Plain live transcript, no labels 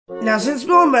Now, since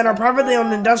Wheelmen are privately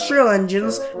owned industrial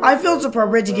engines, I feel it's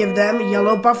appropriate to give them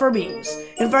yellow buffer beams.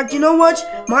 In fact, you know what?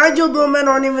 My ideal Wheelmen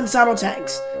aren't even saddle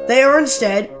tanks. They are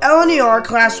instead LNER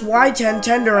Class Y10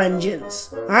 tender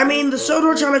engines. I mean, the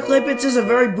Sodor China Clippets is a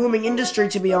very booming industry,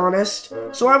 to be honest,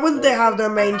 so why wouldn't they have their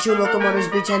main two locomotives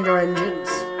be tender engines?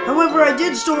 However, I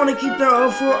did still want to keep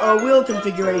their 04 wheel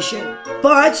configuration.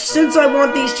 But, since I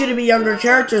want these two to be younger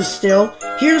characters still,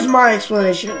 here's my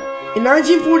explanation. In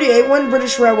 1948, when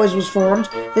British Railways was formed,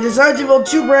 they decided to build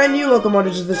two brand new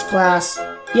locomotives of this class.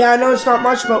 Yeah, I know it's not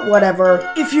much, but whatever.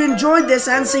 If you enjoyed this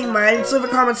and seeing my edits, leave a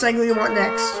comment saying who you want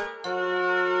next.